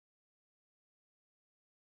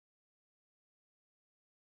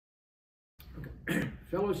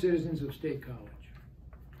Fellow citizens of State College,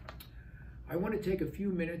 I want to take a few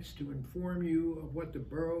minutes to inform you of what the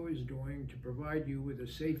Borough is doing to provide you with the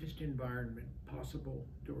safest environment possible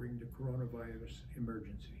during the coronavirus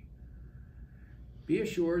emergency. Be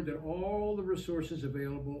assured that all the resources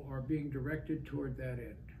available are being directed toward that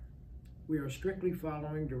end. We are strictly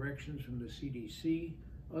following directions from the CDC,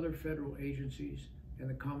 other federal agencies, and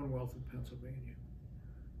the Commonwealth of Pennsylvania.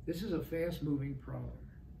 This is a fast-moving problem,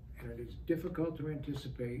 and it is difficult to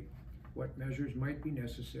anticipate what measures might be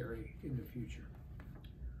necessary in the future.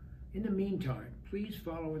 In the meantime, please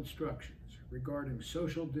follow instructions regarding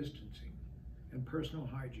social distancing and personal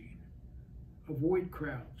hygiene. Avoid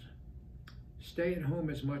crowds. Stay at home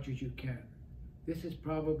as much as you can. This is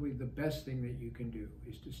probably the best thing that you can do,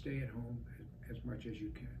 is to stay at home as much as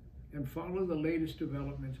you can. And follow the latest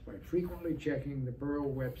developments by frequently checking the Borough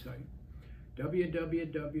website,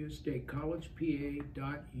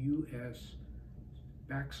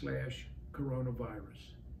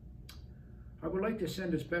 www.statecollegepa.us/coronavirus. I would like to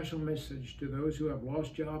send a special message to those who have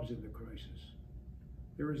lost jobs in the crisis.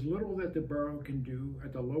 There is little that the Borough can do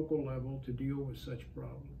at the local level to deal with such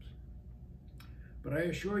problems. But I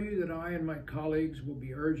assure you that I and my colleagues will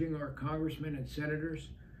be urging our congressmen and senators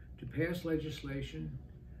to pass legislation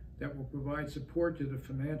that will provide support to the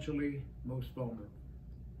financially most vulnerable.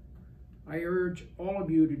 I urge all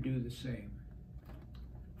of you to do the same.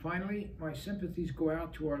 Finally, my sympathies go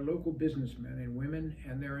out to our local businessmen and women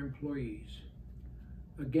and their employees.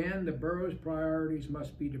 Again, the Borough's priorities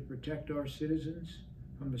must be to protect our citizens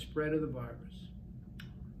from the spread of the virus.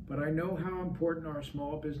 But I know how important our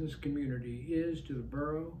small business community is to the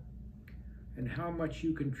Borough and how much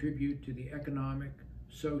you contribute to the economic,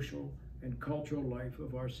 social, and cultural life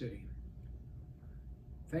of our city.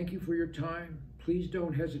 Thank you for your time. Please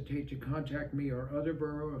don't hesitate to contact me or other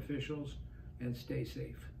Borough officials, and stay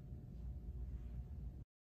safe.